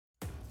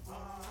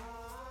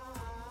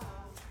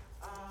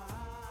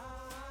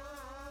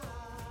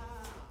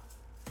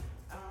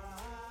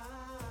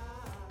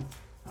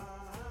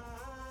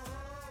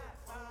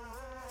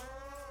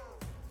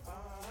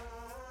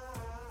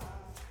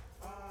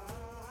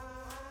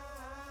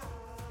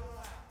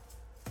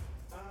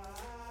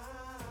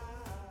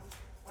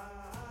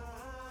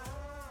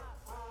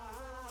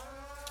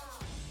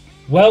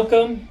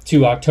Welcome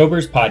to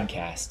October's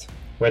podcast,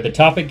 where the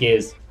topic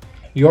is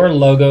Your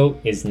Logo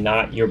is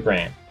Not Your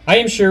Brand. I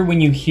am sure when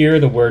you hear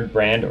the word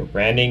brand or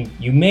branding,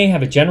 you may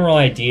have a general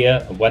idea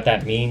of what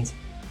that means,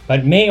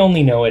 but may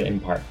only know it in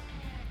part.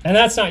 And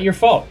that's not your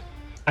fault.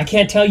 I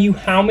can't tell you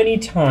how many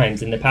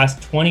times in the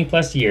past 20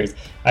 plus years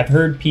I've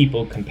heard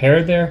people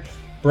compare their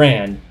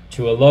brand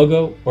to a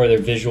logo or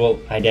their visual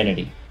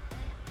identity.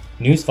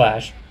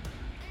 Newsflash,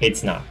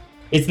 it's not.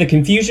 It's the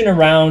confusion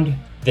around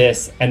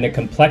this and the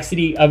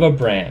complexity of a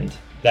brand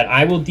that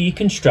I will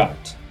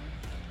deconstruct.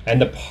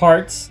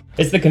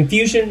 It's the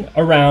confusion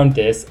around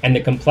this and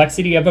the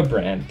complexity of a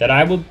brand that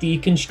I will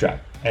deconstruct.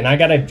 And I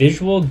got a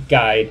visual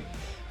guide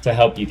to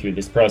help you through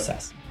this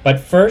process.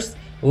 But first,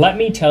 let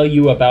me tell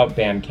you about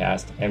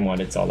BAMcast and what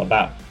it's all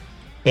about.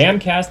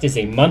 BAMcast is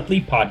a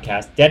monthly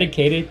podcast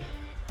dedicated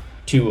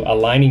to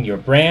aligning your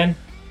brand,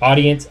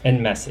 audience,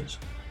 and message.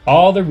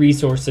 All the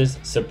resources,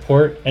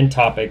 support, and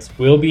topics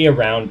will be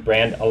around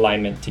brand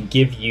alignment to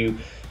give you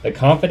the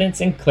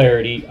confidence and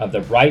clarity of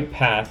the right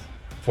path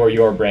for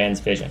your brand's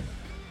vision.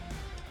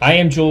 I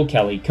am Joel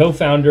Kelly,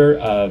 co-founder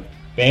of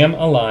BAM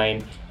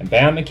Align and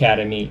BAM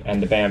Academy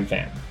and the BAM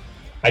Fam.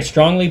 I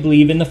strongly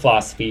believe in the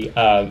philosophy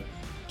of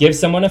give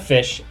someone a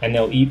fish and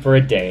they'll eat for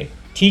a day,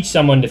 teach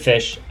someone to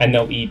fish and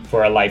they'll eat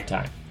for a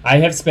lifetime. I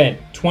have spent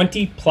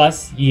 20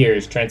 plus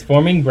years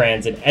transforming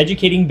brands and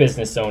educating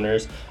business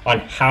owners on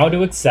how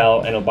to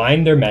excel and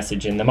align their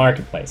message in the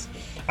marketplace.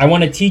 I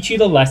want to teach you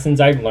the lessons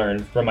I've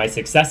learned from my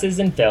successes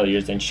and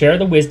failures and share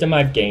the wisdom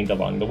I've gained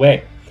along the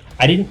way.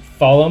 I didn't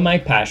follow my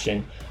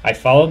passion, I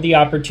followed the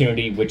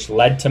opportunity which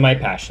led to my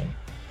passion.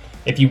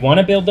 If you want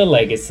to build a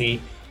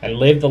legacy and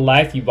live the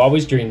life you've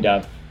always dreamed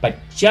of, but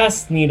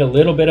just need a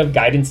little bit of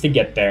guidance to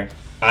get there,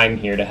 I'm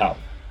here to help.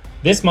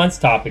 This month's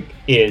topic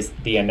is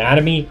the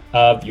anatomy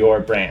of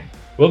your brand.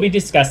 We'll be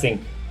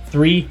discussing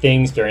 3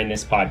 things during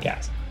this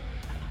podcast.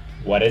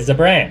 What is a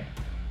brand?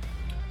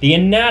 The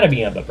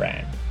anatomy of a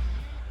brand.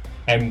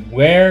 And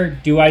where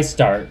do I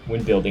start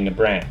when building a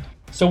brand?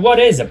 So what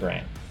is a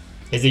brand?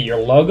 Is it your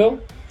logo?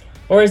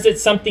 Or is it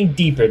something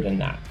deeper than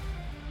that?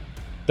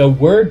 The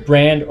word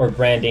brand or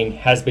branding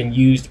has been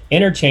used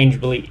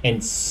interchangeably in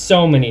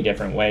so many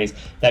different ways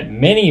that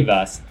many of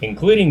us,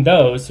 including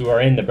those who are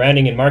in the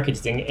branding and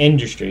marketing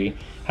industry,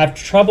 have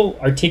trouble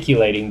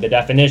articulating the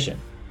definition.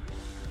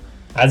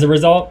 As a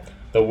result,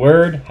 the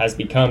word has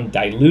become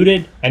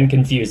diluted and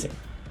confusing.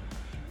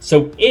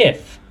 So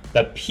if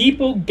the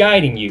people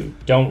guiding you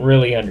don't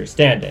really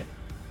understand it,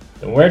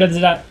 then where does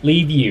that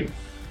leave you?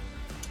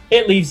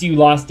 It leaves you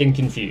lost and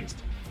confused.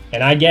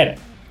 And I get it.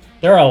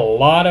 There are a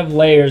lot of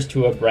layers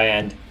to a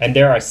brand, and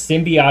there are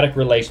symbiotic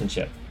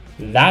relationships.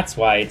 That's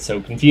why it's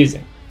so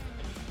confusing.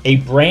 A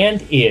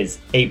brand is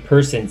a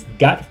person's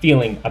gut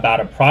feeling about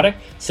a product,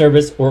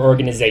 service, or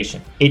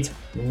organization. It's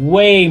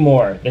way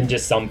more than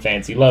just some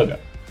fancy logo.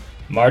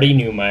 Marty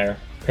Neumeier,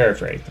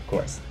 paraphrased, of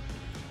course.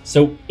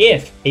 So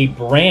if a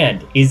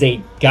brand is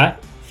a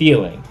gut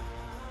feeling,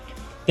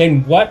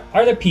 then what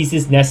are the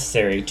pieces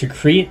necessary to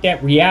create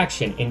that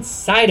reaction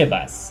inside of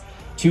us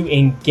to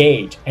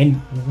engage, and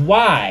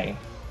why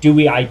do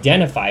we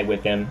identify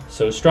with them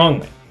so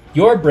strongly?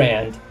 Your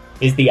brand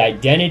is the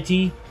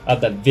identity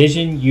of the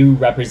vision you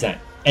represent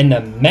and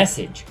the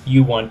message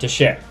you want to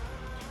share.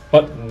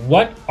 But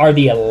what are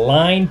the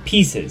aligned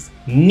pieces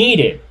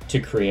needed to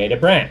create a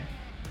brand?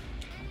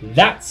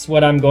 That's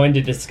what I'm going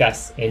to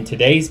discuss in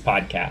today's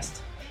podcast,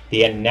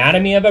 the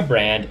anatomy of a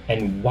brand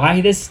and why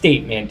the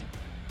statement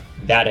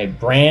that a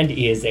brand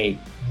is a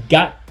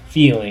gut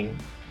feeling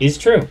is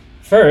true.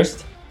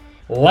 First,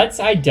 let's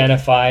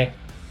identify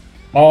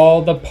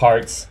all the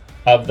parts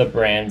of the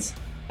brand's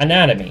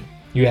anatomy.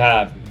 You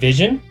have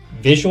vision,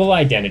 visual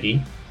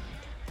identity,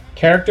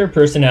 character,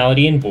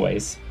 personality, and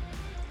voice,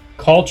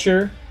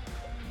 culture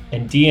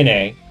and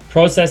DNA,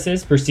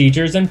 processes,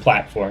 procedures, and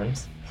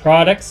platforms,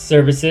 products,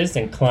 services,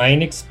 and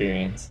client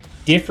experience,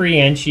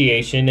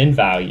 differentiation and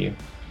value,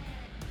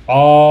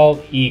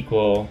 all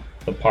equal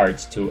the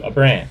parts to a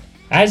brand.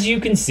 As you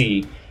can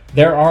see,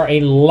 there are a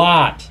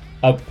lot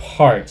of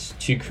parts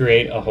to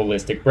create a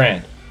holistic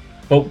brand.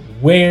 But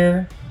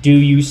where do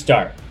you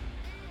start?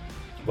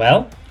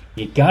 Well,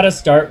 you gotta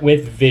start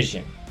with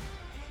vision.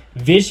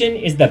 Vision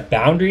is the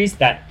boundaries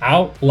that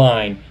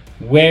outline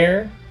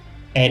where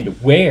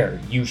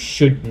you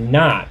should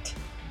not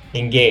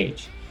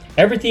engage.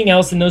 Everything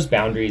else in those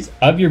boundaries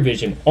of your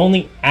vision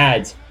only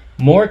adds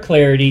more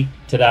clarity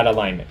to that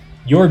alignment.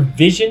 Your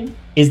vision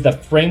is the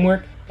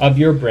framework of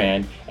your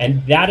brand,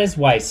 and that is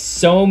why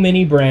so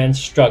many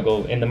brands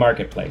struggle in the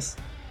marketplace.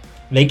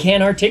 They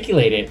can't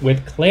articulate it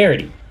with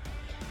clarity.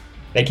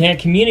 They can't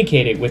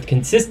communicate it with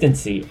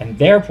consistency, and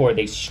therefore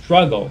they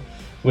struggle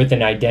with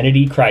an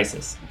identity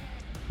crisis.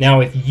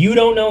 Now, if you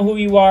don't know who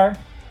you are,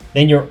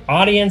 then your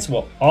audience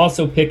will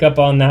also pick up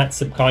on that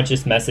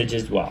subconscious message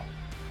as well.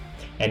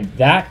 And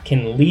that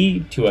can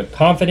lead to a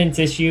confidence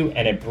issue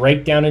and a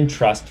breakdown in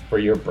trust for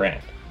your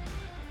brand.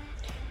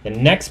 The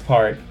next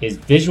part is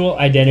visual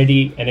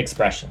identity and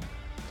expression.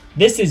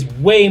 This is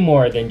way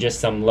more than just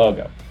some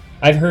logo.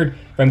 I've heard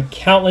from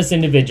countless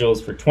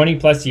individuals for 20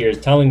 plus years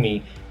telling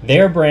me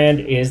their brand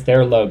is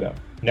their logo.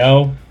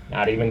 No,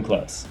 not even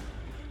close.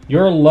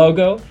 Your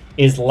logo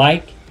is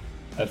like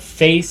a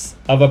face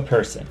of a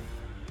person.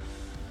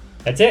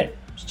 That's it.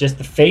 It's just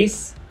the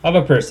face of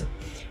a person.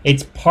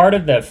 It's part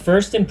of the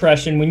first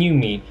impression when you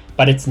meet,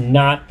 but it's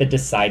not the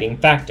deciding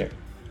factor.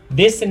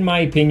 This, in my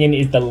opinion,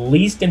 is the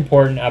least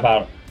important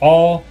about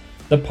all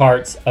the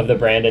parts of the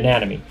brand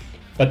anatomy.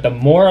 But the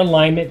more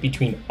alignment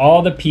between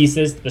all the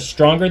pieces, the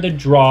stronger the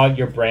draw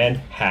your brand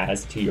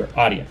has to your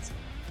audience.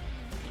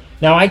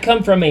 Now, I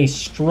come from a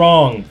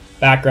strong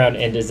background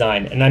in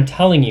design, and I'm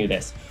telling you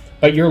this,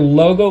 but your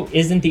logo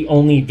isn't the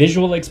only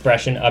visual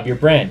expression of your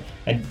brand,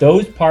 and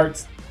those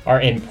parts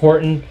are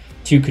important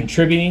to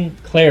contributing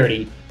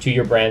clarity to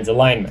your brand's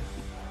alignment.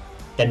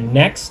 The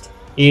next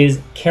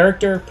is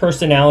character,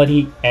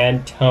 personality,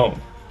 and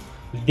tone.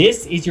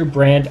 This is your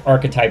brand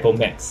archetypal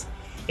mix.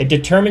 It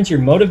determines your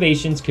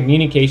motivations,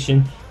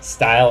 communication,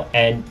 style,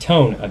 and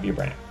tone of your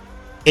brand.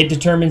 It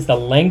determines the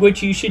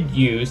language you should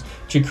use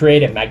to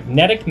create a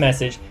magnetic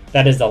message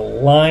that is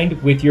aligned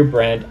with your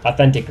brand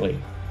authentically.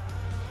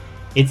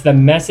 It's the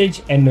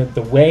message and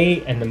the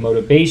way and the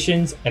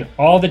motivations and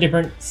all the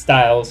different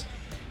styles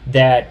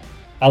that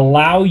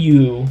allow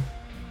you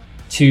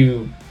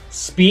to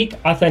speak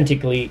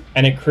authentically,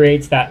 and it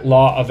creates that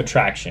law of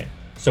attraction.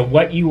 So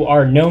what you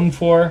are known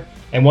for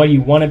and what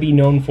you want to be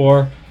known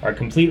for are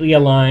completely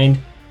aligned.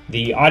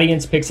 The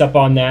audience picks up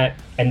on that,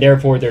 and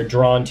therefore they're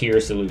drawn to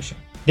your solution.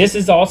 This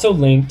is also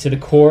linked to the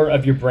core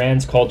of your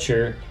brand's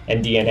culture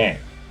and DNA,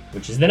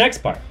 which is the next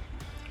part.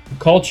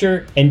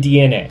 Culture and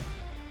DNA.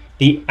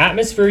 The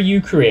atmosphere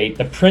you create,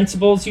 the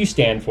principles you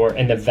stand for,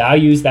 and the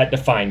values that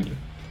define you.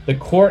 The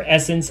core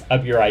essence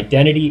of your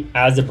identity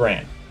as a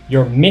brand.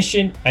 Your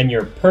mission and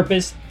your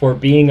purpose for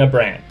being a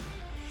brand.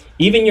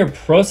 Even your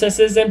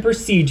processes and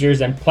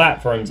procedures and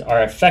platforms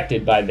are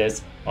affected by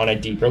this on a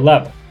deeper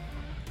level.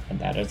 And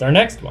that is our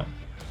next one.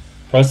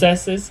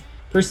 Processes,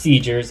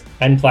 procedures,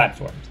 and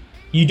platforms.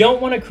 You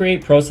don't want to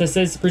create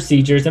processes,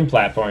 procedures, and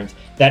platforms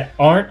that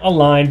aren't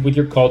aligned with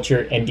your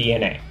culture and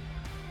DNA.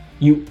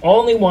 You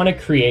only want to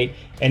create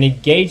and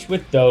engage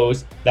with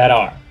those that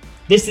are.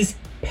 This is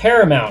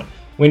paramount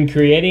when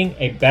creating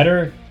a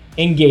better,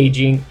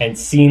 engaging, and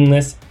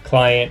seamless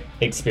client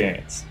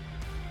experience.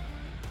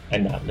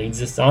 And that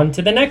leads us on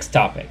to the next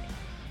topic: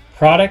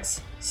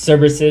 products,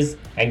 services,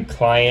 and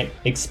client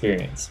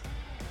experience.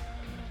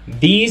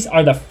 These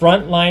are the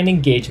frontline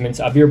engagements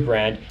of your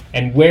brand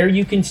and where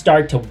you can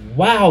start to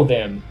wow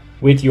them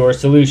with your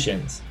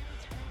solutions.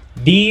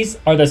 These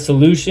are the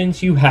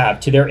solutions you have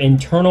to their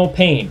internal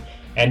pain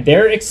and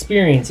their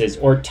experiences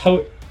or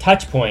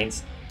touch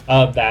points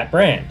of that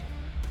brand,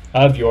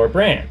 of your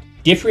brand.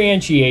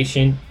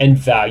 Differentiation and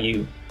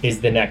value is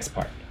the next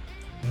part.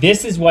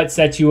 This is what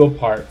sets you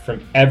apart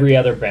from every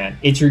other brand.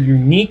 It's your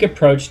unique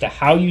approach to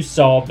how you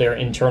solve their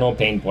internal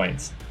pain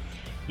points.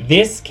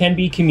 This can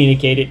be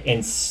communicated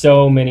in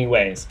so many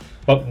ways,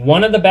 but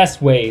one of the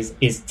best ways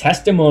is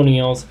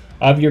testimonials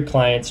of your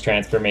client's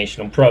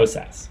transformational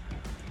process.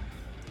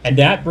 And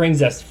that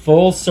brings us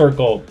full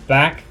circle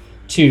back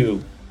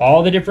to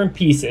all the different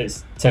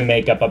pieces to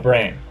make up a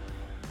brand.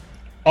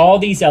 All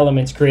these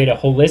elements create a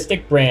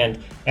holistic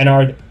brand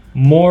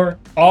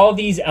all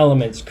these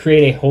elements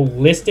create a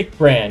holistic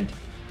brand,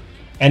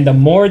 and the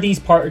more these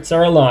parts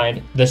are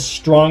aligned, the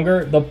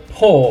stronger the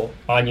pull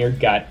on your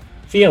gut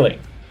feeling.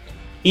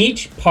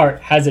 Each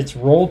part has its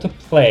role to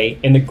play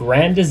in the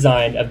grand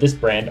design of this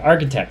brand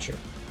architecture.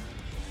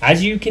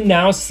 As you can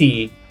now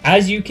see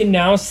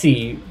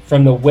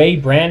from the way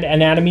brand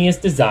anatomy is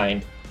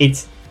designed,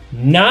 it's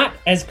not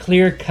as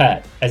clear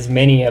cut as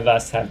many of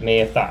us may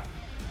have thought.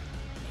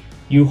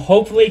 You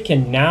hopefully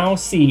can now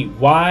see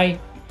why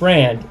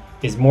brand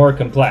is more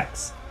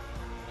complex.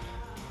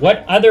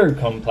 What other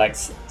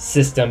complex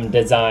system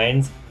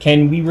designs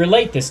can we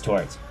relate this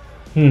towards?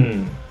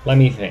 Let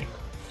me think.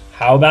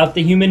 How about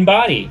the human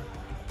body?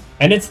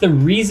 And it's the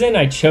reason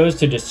I chose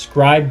to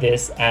describe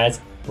this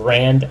as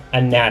brand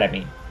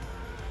anatomy.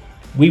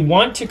 We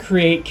want to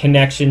create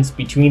connections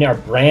between our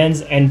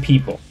brands and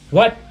people.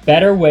 What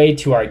better way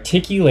to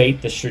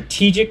articulate the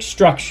strategic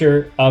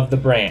structure of the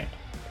brand?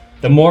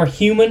 The more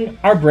human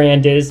our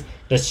brand is,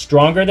 the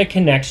stronger the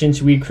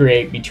connections we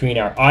create between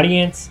our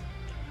audience.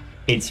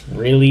 It's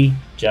really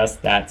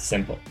just that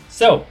simple.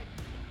 So,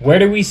 where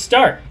do we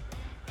start?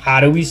 How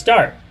do we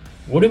start?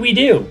 What do we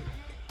do?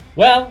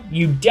 Well,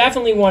 you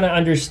definitely want to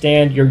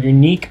understand your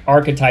unique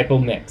archetypal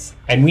mix.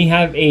 And we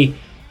have a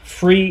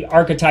free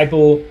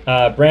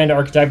brand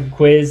archetypal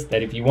quiz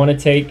that if you want to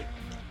take,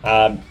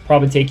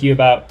 probably take you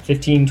about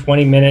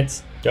 15-20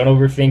 minutes. Don't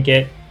overthink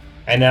it.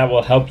 And that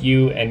will help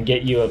you and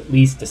get you at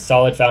least a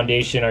solid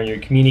foundation on your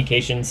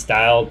communication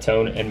style,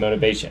 tone, and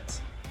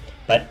motivations.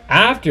 But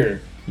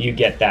after you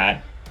get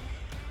that,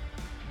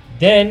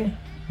 then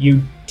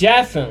you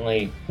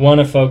definitely want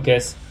to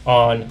focus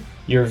on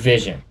your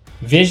vision.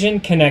 Vision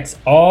connects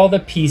all the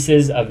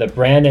pieces of the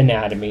brand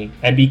anatomy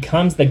and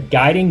becomes the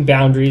guiding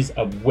boundaries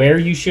of where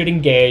you should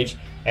engage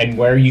and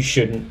where you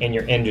shouldn't in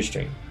your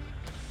industry.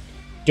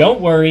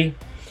 Don't worry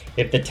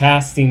if the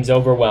task seems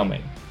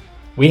overwhelming.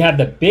 We have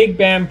the Big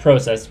BAM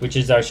process, which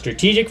is our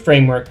strategic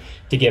framework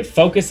to give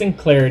focus and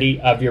clarity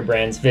of your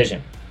brand's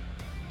vision.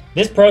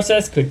 This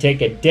process could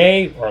take a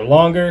day or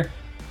longer,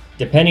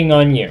 depending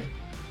on you.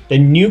 The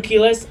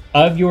nucleus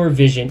of your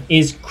vision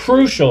is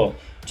crucial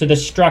to the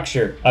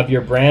structure of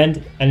your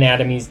brand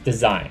anatomy's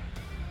design.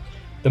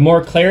 The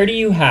more clarity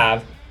you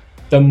have,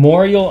 the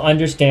more you'll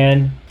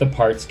understand the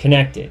parts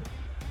connected.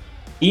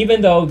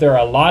 Even though there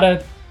are a lot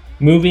of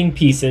moving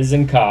pieces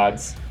and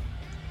cogs,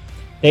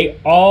 they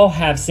all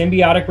have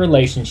symbiotic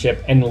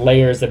relationship and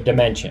layers of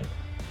dimension.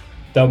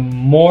 The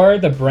more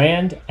the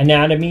brand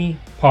anatomy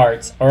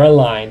parts are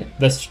aligned,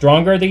 the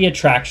stronger the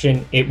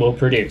attraction it will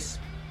produce,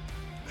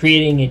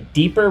 creating a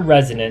deeper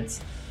resonance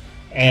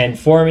and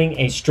forming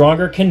a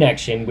stronger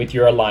connection with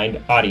your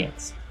aligned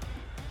audience.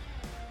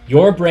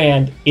 Your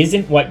brand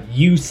isn't what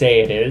you say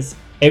it is,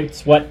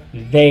 it's what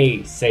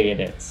they say it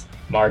is.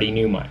 Marty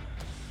Neumeier.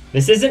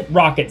 This isn't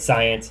rocket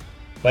science,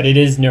 but it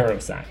is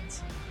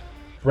neuroscience.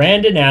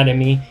 Brand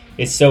anatomy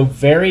is so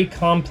very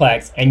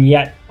complex and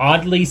yet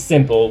oddly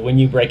simple when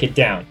you break it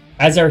down.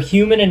 As our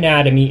human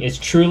anatomy is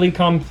truly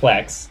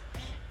complex,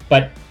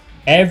 but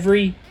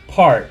every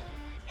part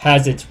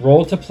has its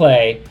role to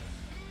play,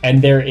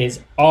 and there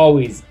is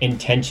always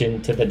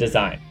intention to the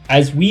design.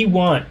 As we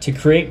want to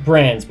create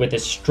brands with a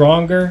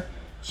stronger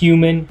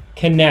human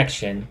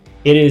connection,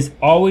 it is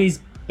always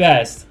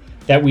best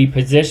that we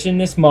position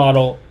this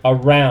model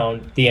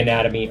around the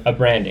anatomy of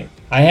branding.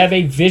 I have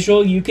a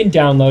visual you can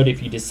download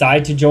if you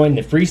decide to join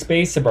the free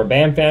space of our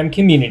BAM Fam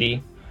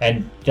community,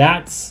 and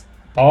that's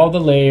all the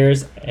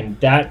layers, and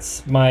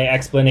that's my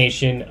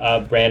explanation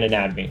of brand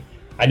anatomy.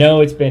 I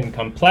know it's been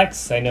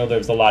complex. I know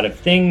there's a lot of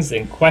things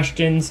and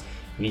questions.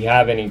 If you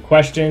have any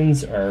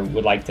questions or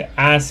would like to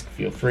ask,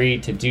 feel free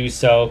to do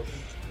so.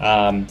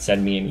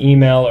 Send me an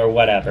email or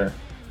whatever.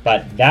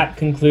 But that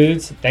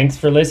concludes. Thanks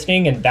for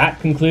listening, and that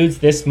concludes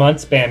this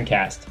month's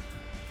BAMcast.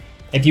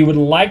 If you would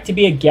like to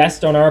be a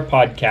guest on our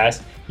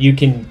podcast, you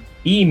can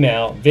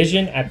email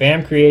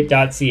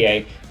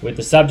vision@bamcreate.ca with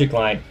the subject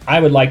line, "I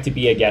would like to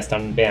be a guest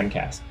on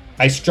BAMcast."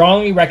 I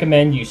strongly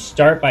recommend you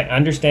start by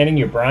understanding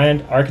your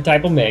brand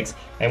archetypal mix,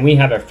 and we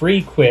have a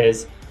free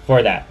quiz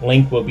for that.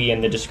 Link will be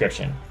in the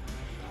description.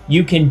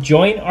 You can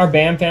join our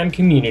BAM Fam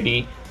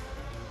community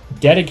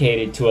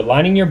dedicated to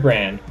aligning your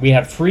brand. We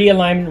have free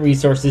alignment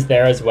resources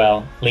there as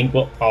well. Link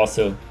will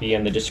also be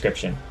in the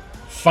description.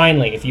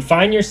 Finally, if you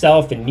find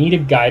yourself in need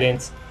of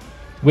guidance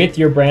with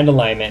your brand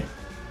alignment,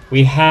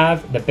 we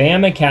have the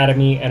BAM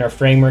Academy and our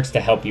frameworks to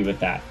help you with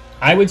that.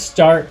 I would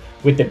start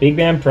with the Big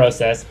BAM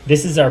process.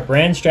 This is our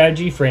brand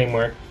strategy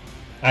framework.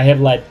 I have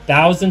led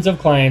thousands of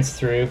clients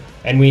through,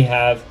 and we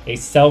have a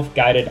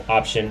self-guided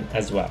option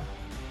as well.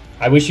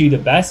 I wish you the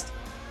best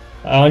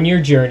on your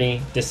journey,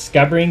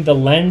 discovering the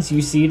lens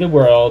you see the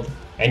world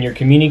and your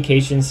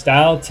communication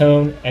style,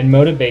 tone, and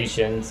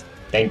motivations.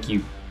 Thank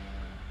you.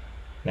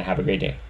 And have a great day.